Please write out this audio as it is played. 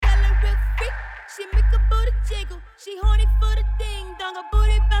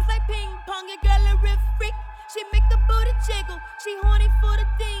jiggle. She horny for the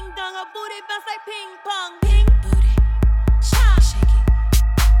ding dong. Her booty bounce like ping pong. Ping booty, cha, shake it.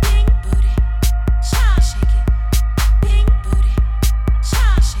 Ping booty, cha, shake it. Ping booty, cha,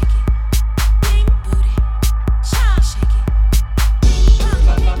 shake it. Ping booty, cha, shake it. Ping pong,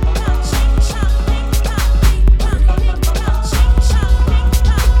 ping pong, shake it, cha, ping pong, ping pong, ping pong, shake it, cha, ping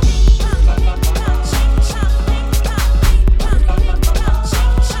pong, ping pong, ping pong, shake it, cha, ping pong, ping pong, ping pong,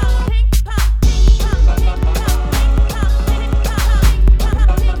 shake it, cha, ping pong, ping pong, ping pong, ping pong, ping pong, ping pong, ping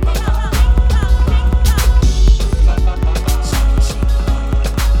pong, ping pong, ping pong.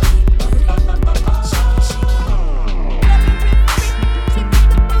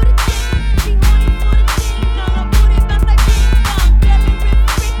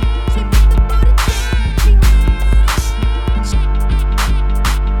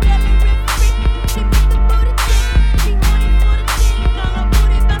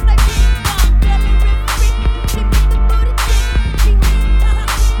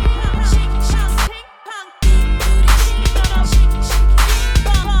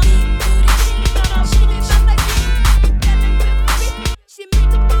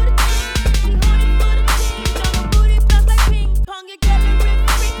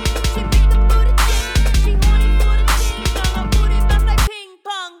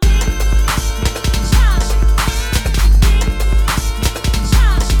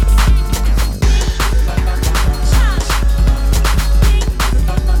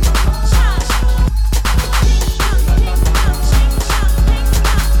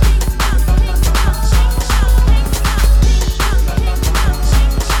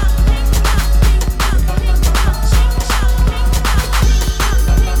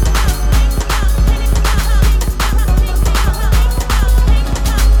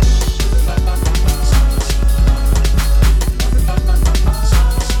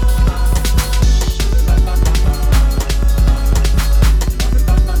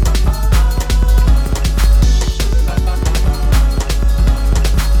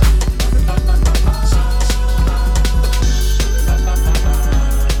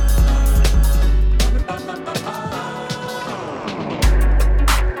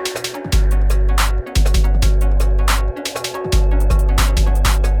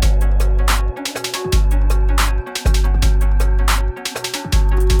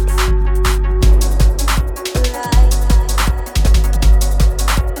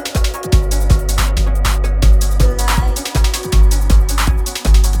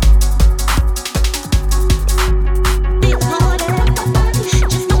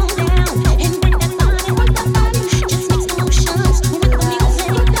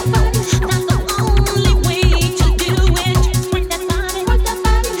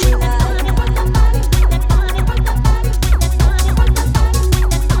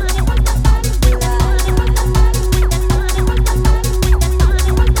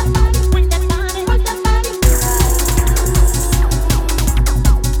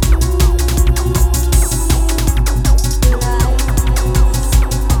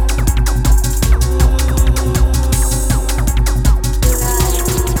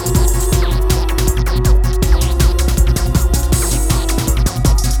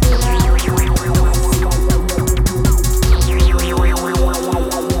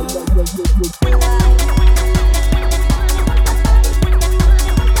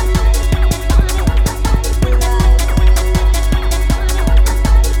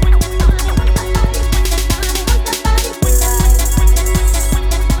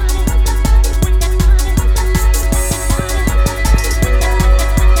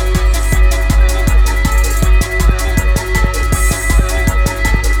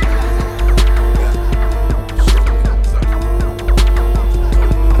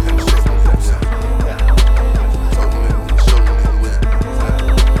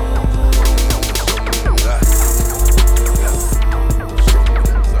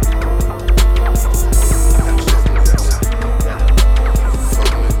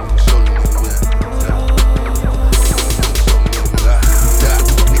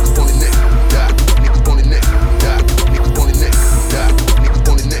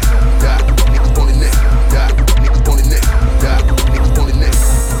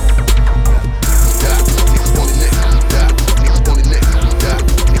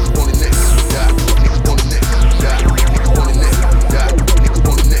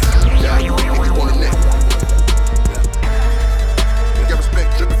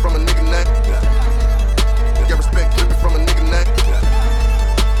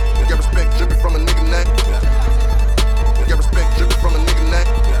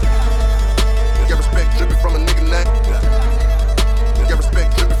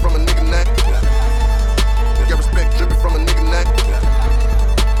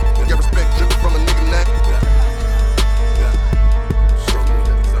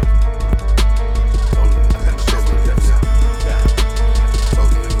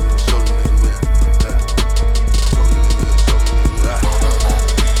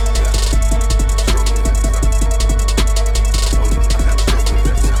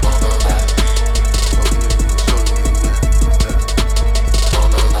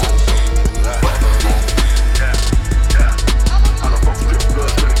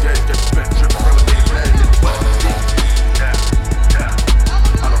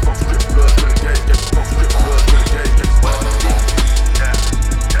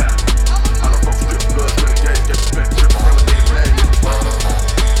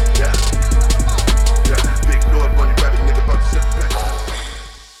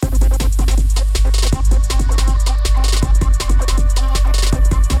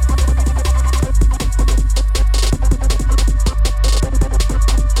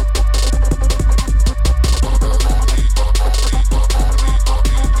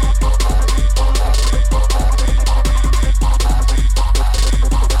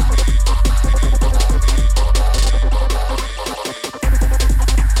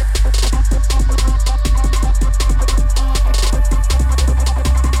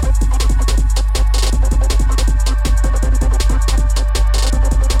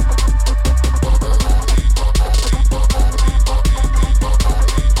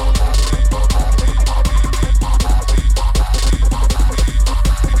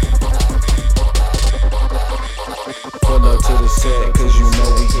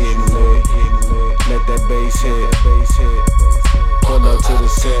 hit. Pull up to the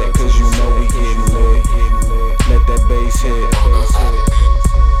set, cause you know we getting lit. Let that bass hit.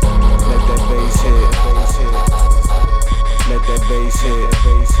 Let that bass hit. Let that bass hit. Let that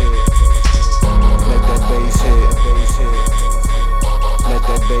bass hit. Let that bass hit. Let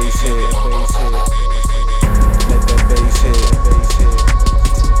that bass hit. Let that bass hit. Let that bass hit.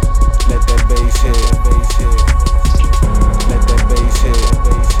 Let that bass hit. Let that bass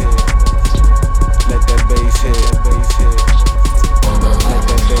hit.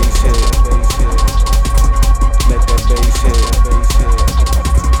 Let that bass hit. Let that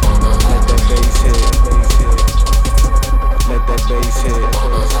bass hit. Let that bass hit.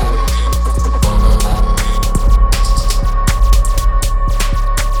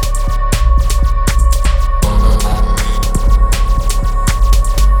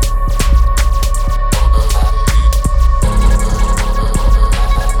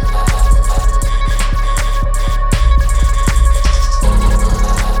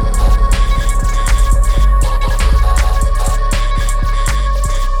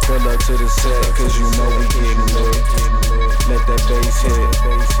 To the set, cause you know we getting lit. Let that bass hit.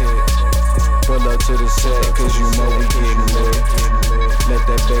 Pull up to the set, cause you know we getting lit. Let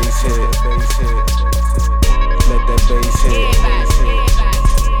that bass hit. Let that bass hit.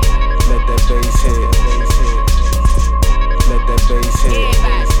 Let that bass hit. Let that bass hit.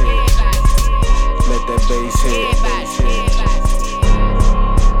 Let that bass hit.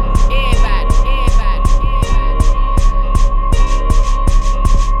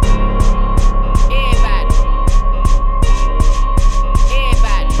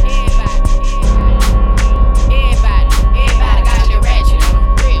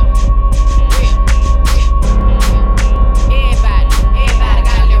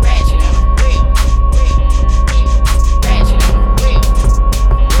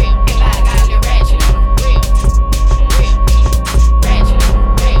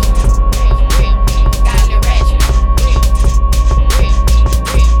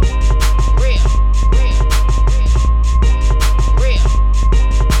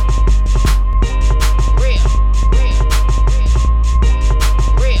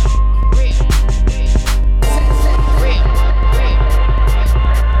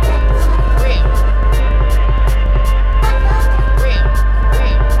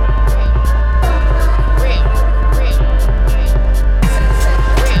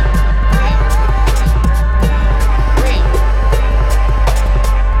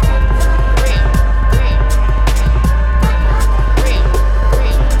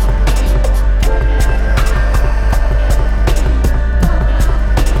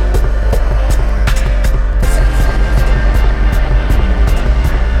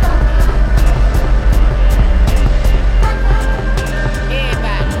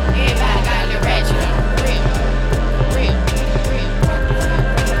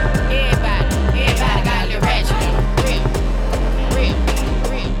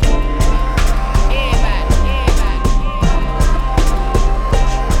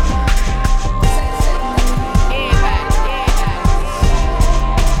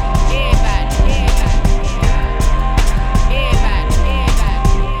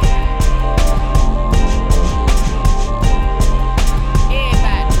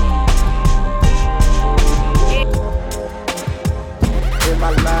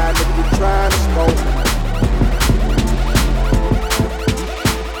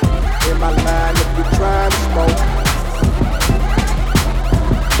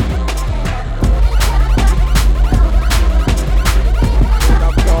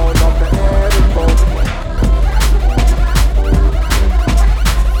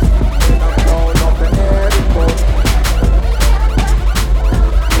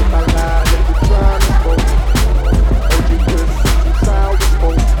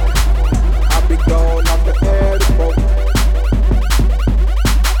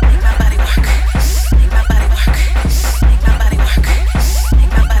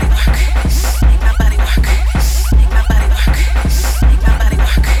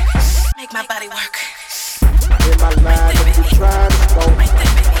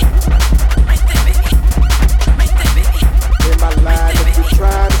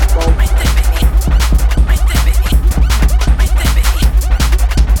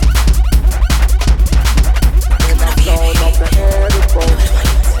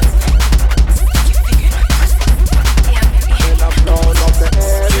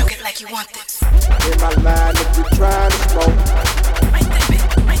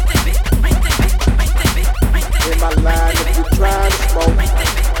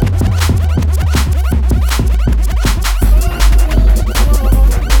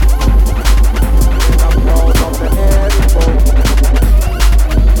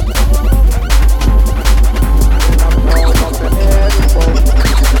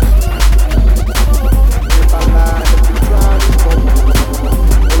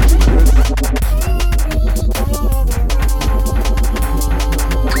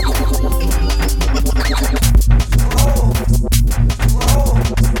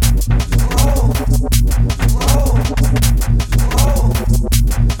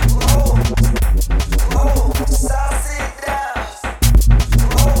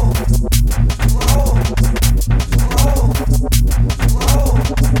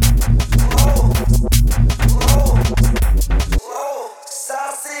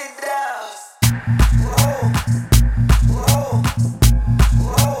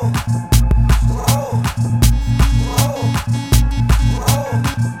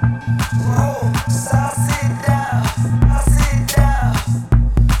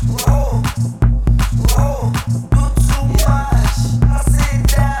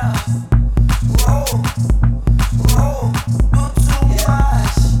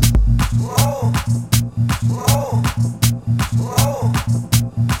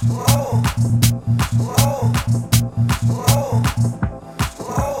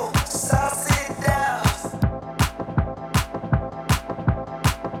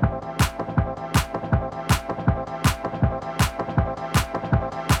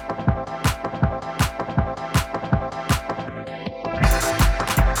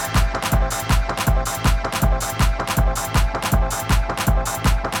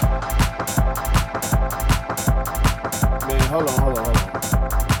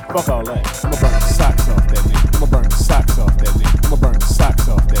 Fuck all that. I'ma burn the socks off that nigga. I'ma burn the socks off that nigga. I'ma burn the socks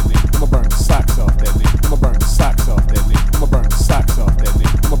off that nigga. I'ma burn the socks off that nigga. I'ma burn the socks off that nigga. I'ma burn the socks off that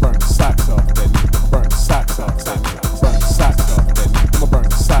nigga. I'ma burn the socks off that nigga. Burn the socks off that nigga. Burn the socks off that nigga. I'ma burn the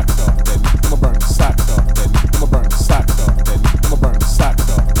socks off that nigga. I'ma burn the socks off that nigga. I'ma burn the socks off that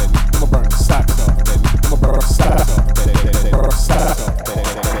nigga. I'ma burn the socks off that nigga. I'ma burn the socks off that nigga. I'ma burn the socks off that nigga. Burn the socks off that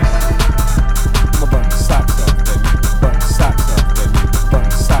nigga. I'ma burn the socks off that nigga.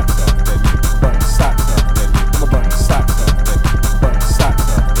 Burn the socks off that nigga. Burn the socks off that nigga. Burn the socks off that nigga. I'ma burn the socks off that nigga. Burn the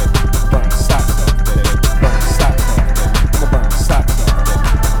socks off that nigga. Burn the socks off that nigga. Burn the socks off that nigga. I'ma burn the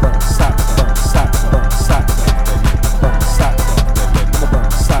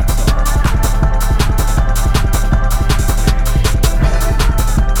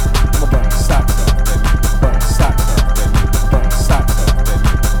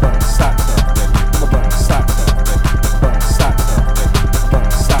socks off that nigga. Burn the socks, burn the socks, burn the socks off that nigga. Burn the socks off that nigga. I'ma burn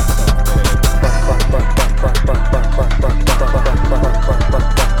the socks off. I'ma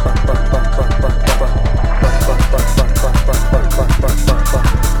burn the socks off that nigga. Burn the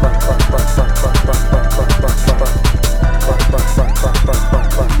socks off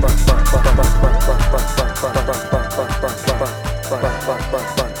that nigga. Burn the socks off that nigga. Burn the socks off that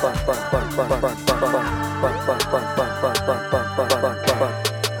nigga. I'ma burn the socks off that nigga. Burn the socks off that nigga. Burn the socks off that nigga.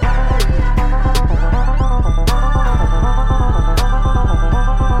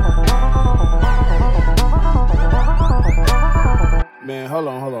 Man, hold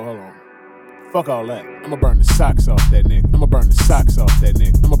on. Fuck all that. I'ma burn the socks off that nigga. I'ma burn the socks off that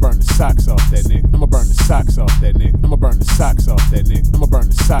nigga. I'ma burn the socks off that nigga. I'ma burn the socks off that nigga. I'ma burn the socks off that nigga. I'ma burn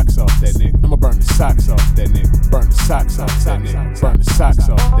the socks off that nigga. I'ma burn the socks off that nigga. Burn the socks off that nigga. Burn the socks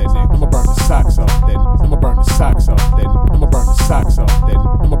off that nigga. I'ma burn the socks off that nigga. I'ma burn the socks off that nigga. I'ma burn the socks off that nigga.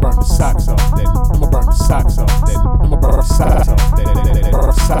 I'ma burn the socks off that nigga. I'ma burn the socks off that nigga. I'ma burn the socks off that nigga. Burn the socks off that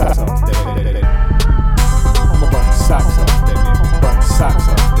nigga. I'ma burn the socks off that nigga. Burn the socks off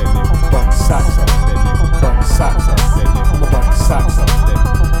that nigga. Burn the socks off that nigga. Burn the socks off that nigga. I'ma burn the socks off that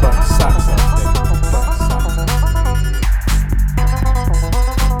nigga. Burn the socks off that nigga.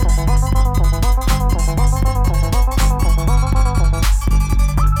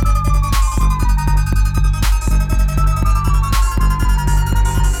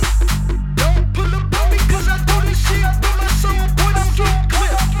 Don't pull up on me 'cause I do this shit. I put my soul, boy, I'm getting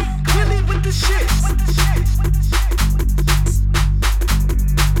clear. Clearly with the shit.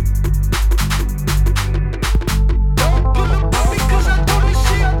 Don't pull up on me 'cause I do this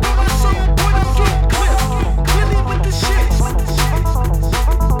shit. I put my soul, boy, I'm getting clear. Clearly with the shit.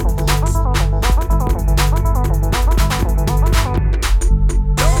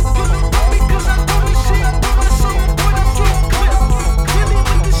 Don't pull up on me 'cause I do this shit. I put my soul, boy, I'm getting clear. Clearly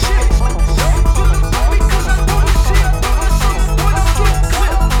with the shit. Don't pull up on me 'cause I do this shit. I put my soul, boy, I'm getting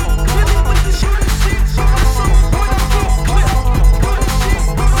clear. Clearly with the shit. Put my soul, boy, I'm getting clear. Put the shit,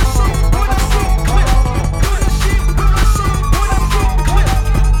 put my soul, boy, I'm getting clear. Put the shit, put my soul, boy, I'm getting clear.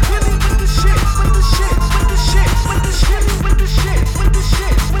 Clearly with the shit, with the shit, with the shit, with the shit, with the shit, with the shit,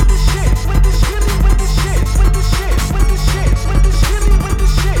 with the shit, with the shit, with the shit, with the shit, with the shit, with the shit, with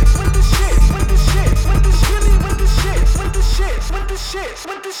the shit, with the shit, with the shit, with the shit, with the shit, with the shit, with the shit,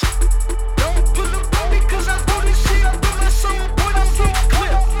 with the shit. Don't pull up on me 'cause I do this shit. I put my soul, boy, I'm getting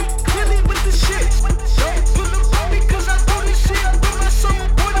clear. Clearly with the shit. Don't pull up on me 'cause I do this shit. I put my soul,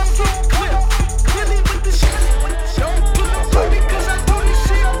 boy, I'm getting clear. Clearly with the shit. Don't pull up on me 'cause I do this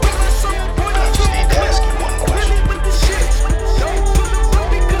shit. I put my soul, boy, I'm getting clear. Clearly with the shit. Don't pull up on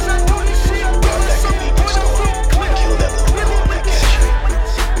me 'cause I do this shit. I put my soul, boy, I'm getting clear. Kill that little Clearly girl on with that the cash shit.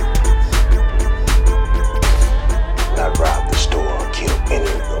 Not rob the store or kill any of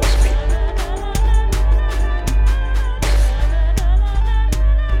those people.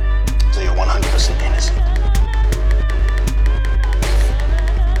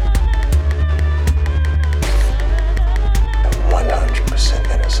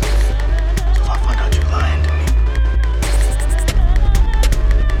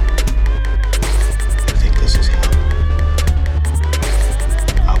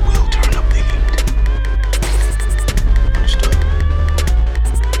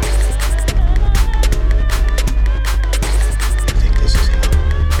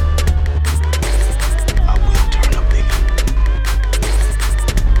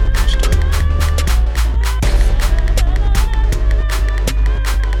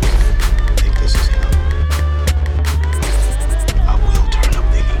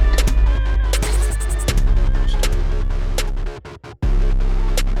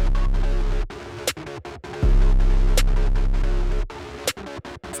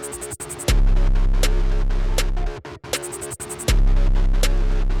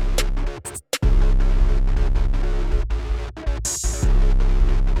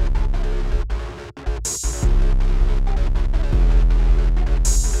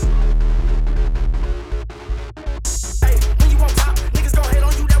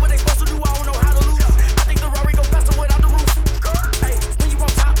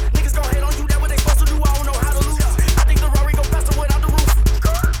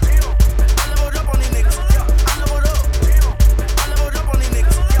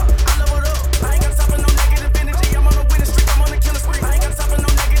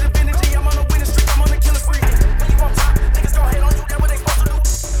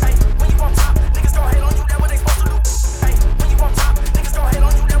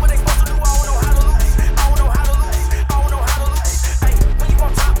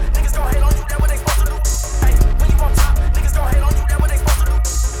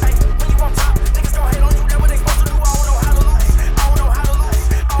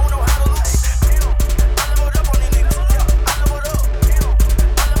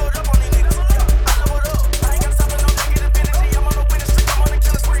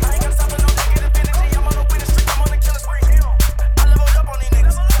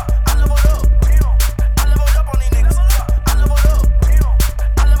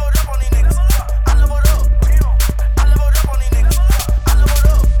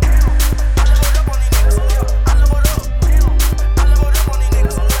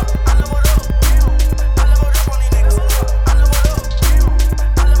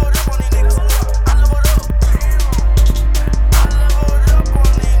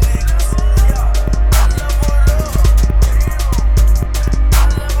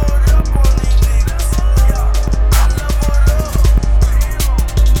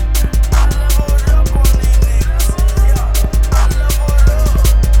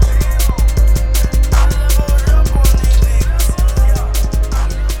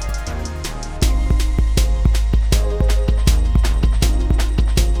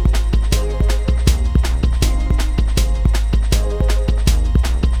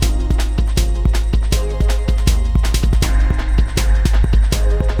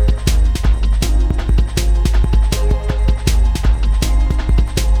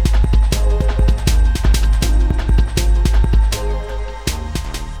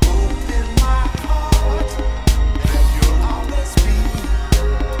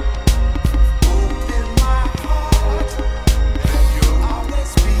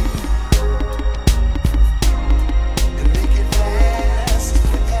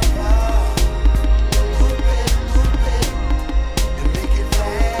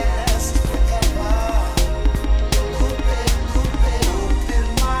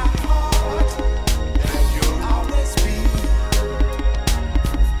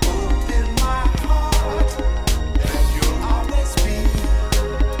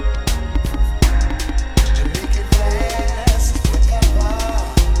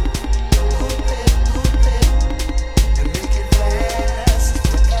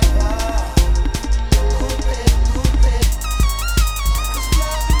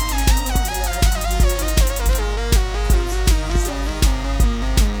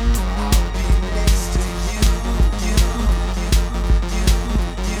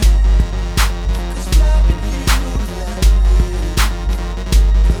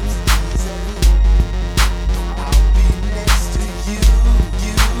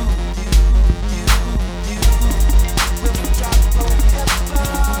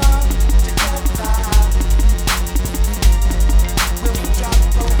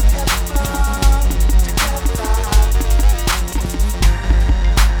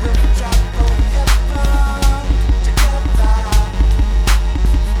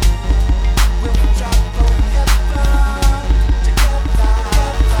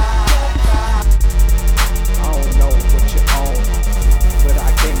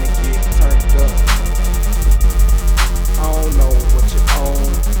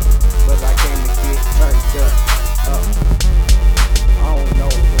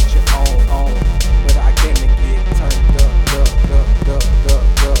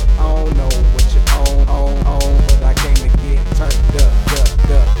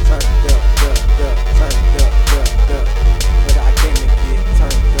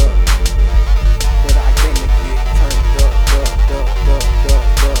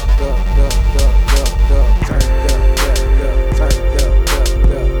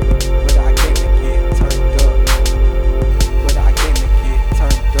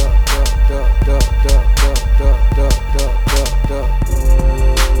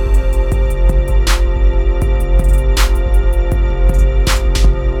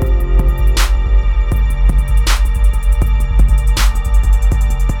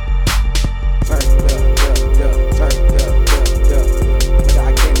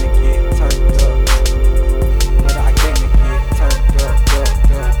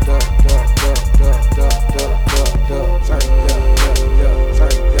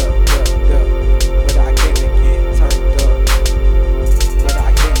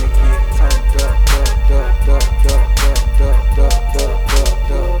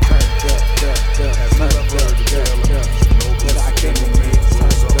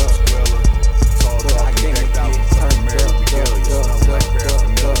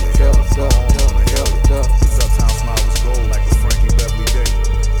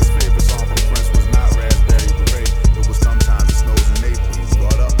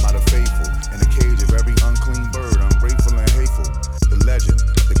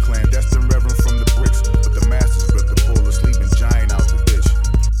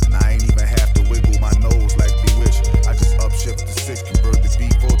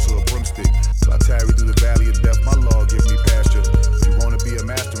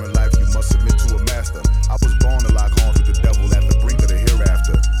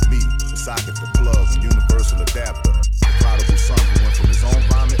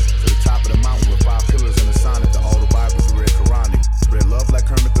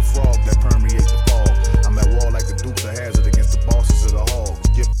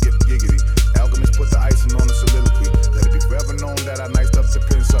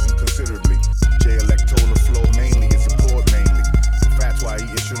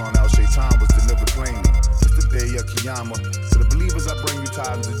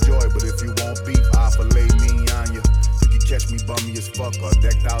 tidings of joy, but if you want beef, I'll fillet me on you. You can catch me bummy as fuck or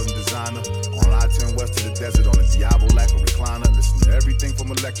decked out in designer. On I-10 west to the desert on a Diablo like a recliner. Listen to everything from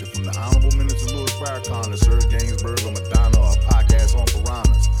a lecture from the Honorable Minister Louis Farrakhan to Sir Gainsbourg or Madonna or a podcast on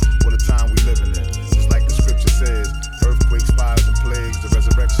piranhas. What a time we living in. Just like the scripture says, earthquakes, fires, and plagues, the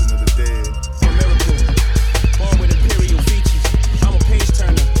resurrection of the dead. A miracle, born with imperial features. I'm a page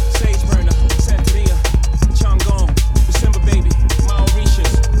turner, sage burner, Santeria, Changong, December baby,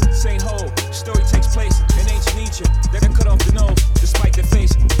 Mauritius, St. Ho. Story takes place in ancient Egypt. They're cut off the nose, despite their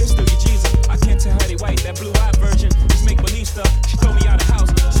face. They're still your Jesus. I can't tell how they white. That blue-eyed virgin, just make believe stuff. She throw me out of house,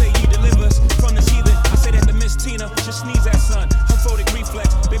 say you deliver us from this heathen. I say that to Miss Tina, just sneeze that son. Her photic reflex.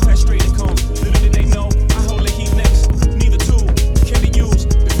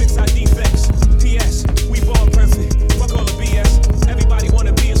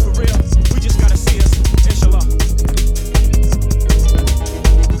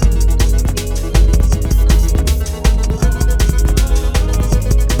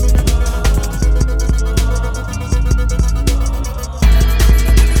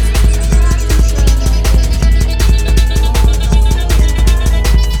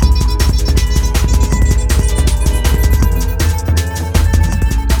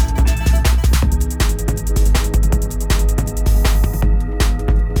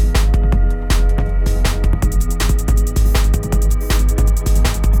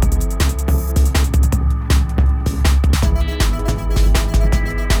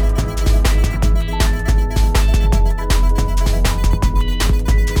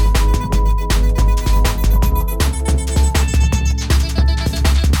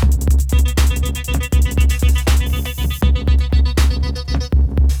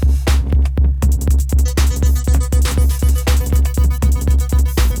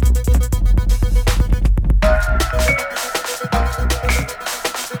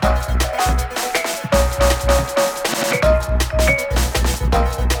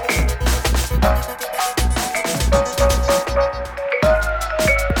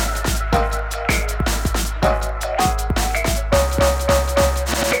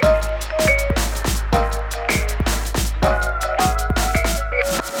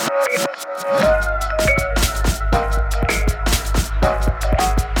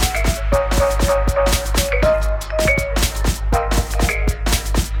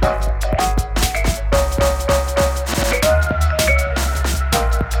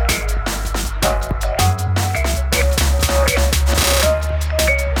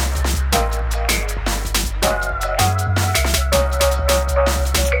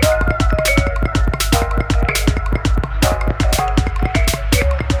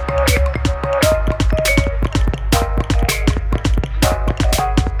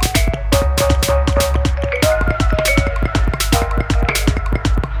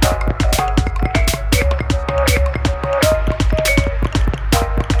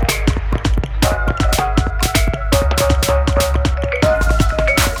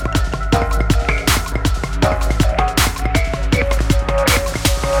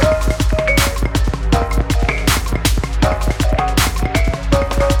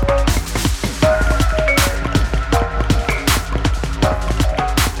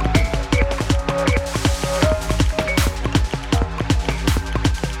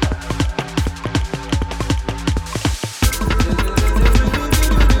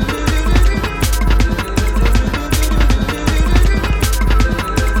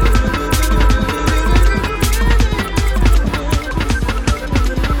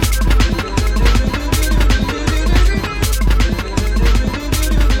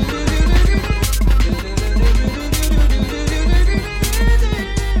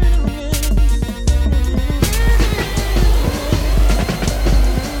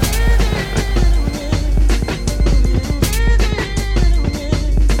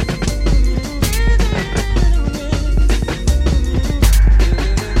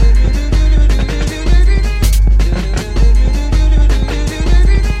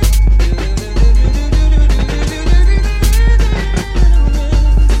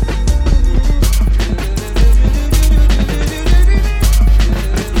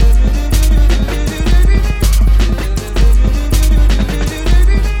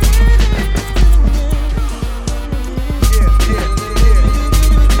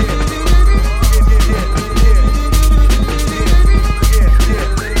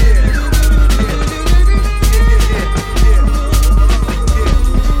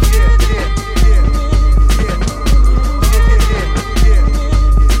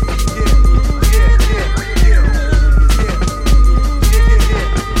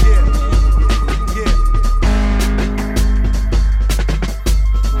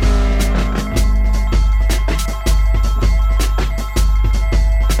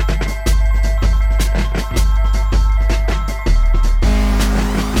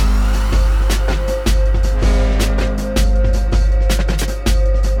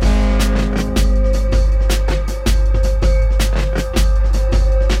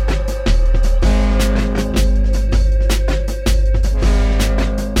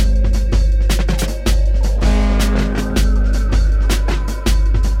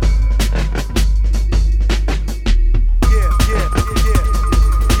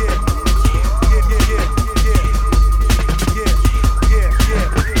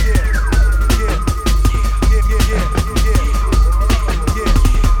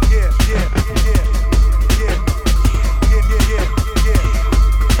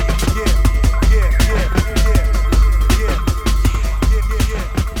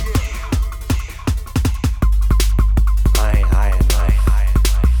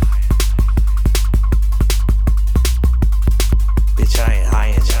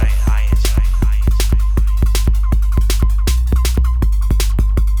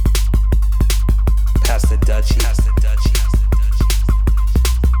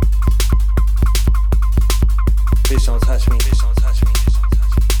 Bitch don't touch me. Bitch don't touch me.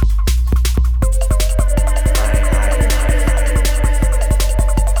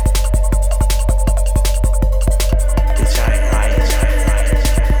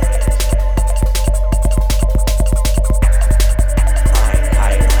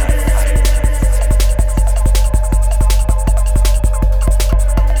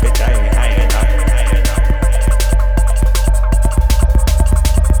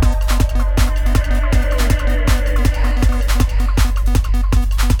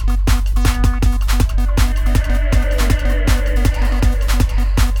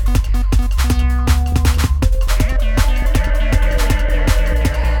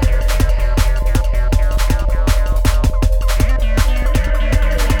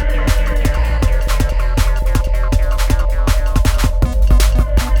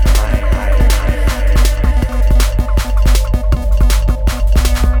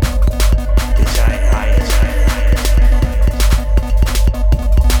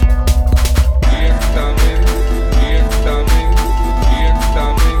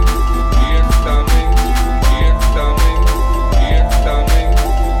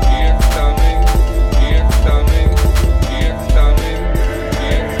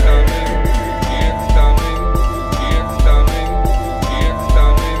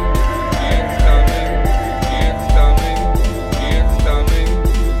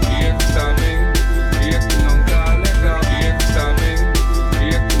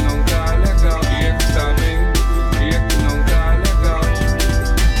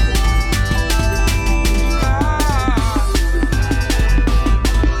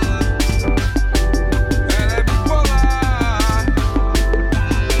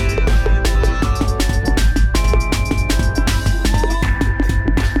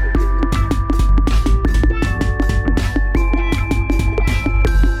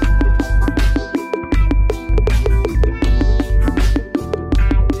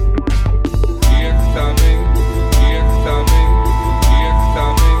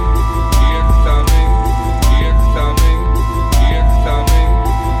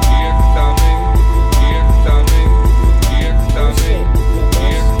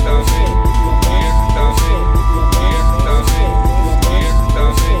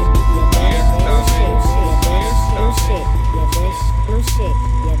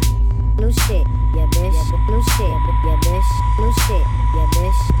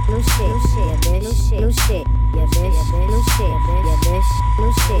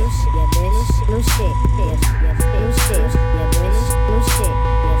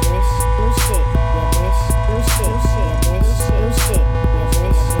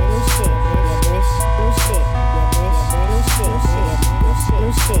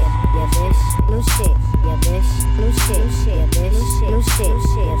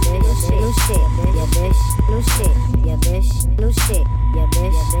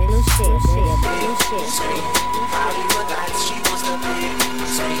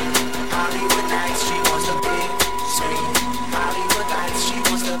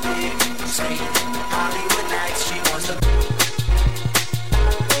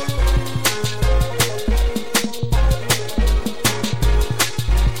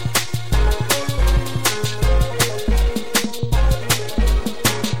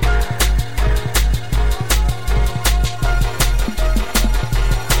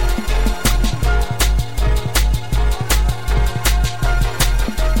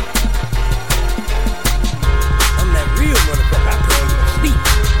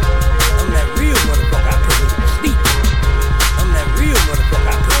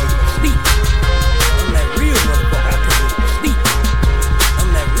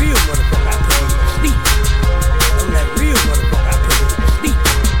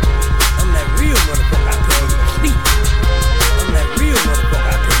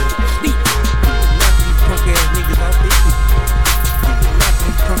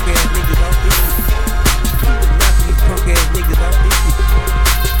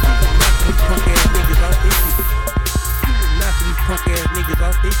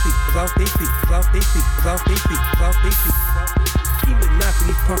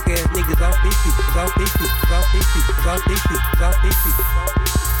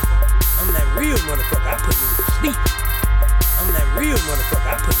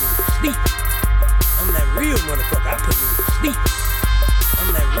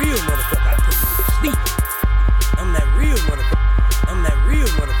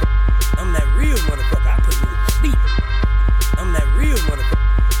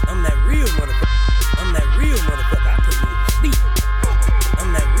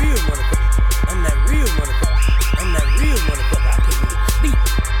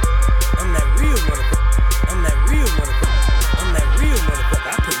 I'm that real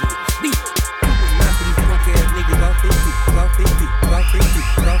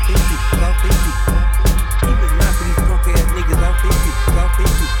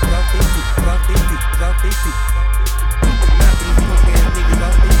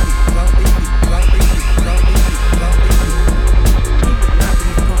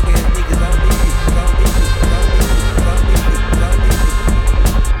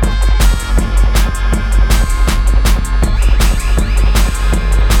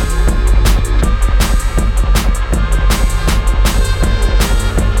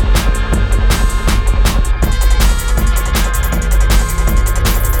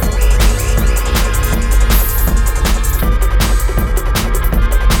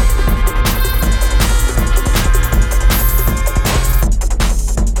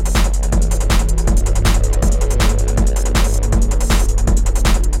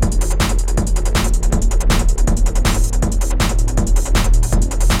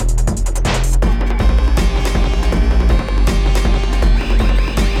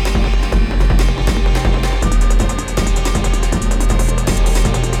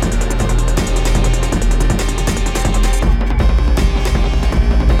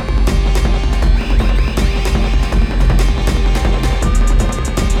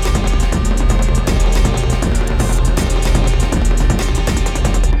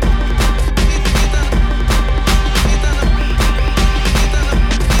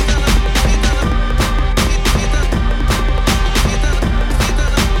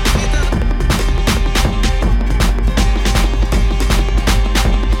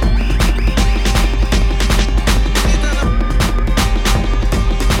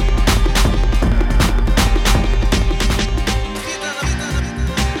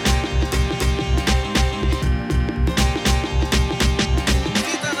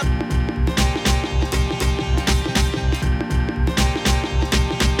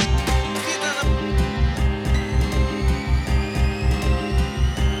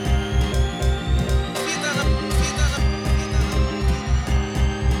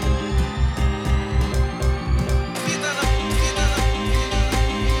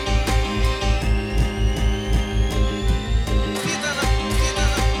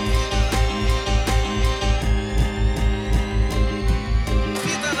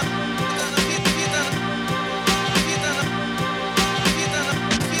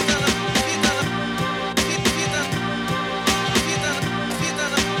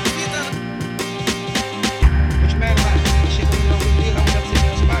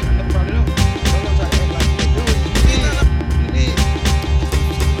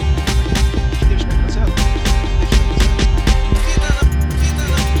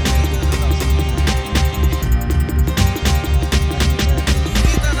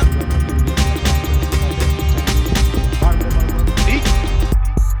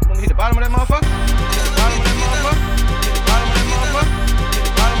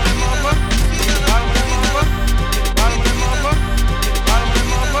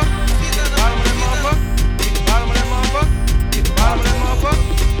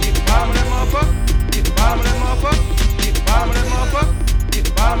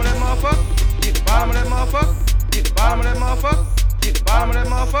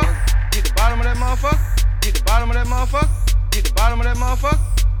motherfucker. Hit the bottom of that motherfucker.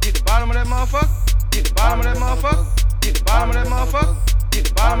 Hit the bottom of that motherfucker. Hit the bottom of that motherfucker. Hit the bottom of that motherfucker. Hit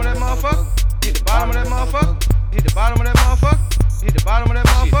the bottom of that motherfucker. Hit the bottom of that motherfucker. Hit the bottom of that motherfucker. Hit the bottom of that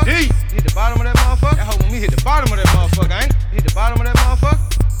motherfucker. Hit the bottom of that motherfucker. That hoe when me hit the bottom of that motherfucker, ain't it? Hit the bottom of that motherfucker.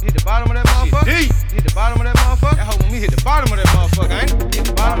 Hit the bottom of that motherfucker. Hit the bottom of that motherfucker. That hoe when me hit the bottom of that motherfucker, ain't it? Hit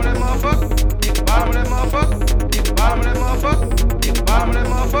the bottom of that motherfucker. Hit the bottom of that motherfucker. Hit the bottom of that motherfucker. Hit the bottom of that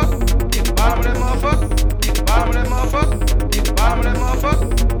motherfucker. Hit the bottom of that motherfucker. Hit the bottom of that motherfucker. Hit the bottom of that motherfucker.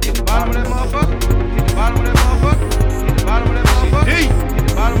 Hit the bottom of that motherfucker. Hit the bottom of that motherfucker. Hit the bottom of that motherfucker. Hit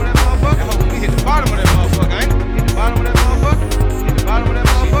the bottom of that motherfucker. That hoe when me hit the bottom of that motherfucker, ain't it? Hit the bottom of that motherfucker. Hit the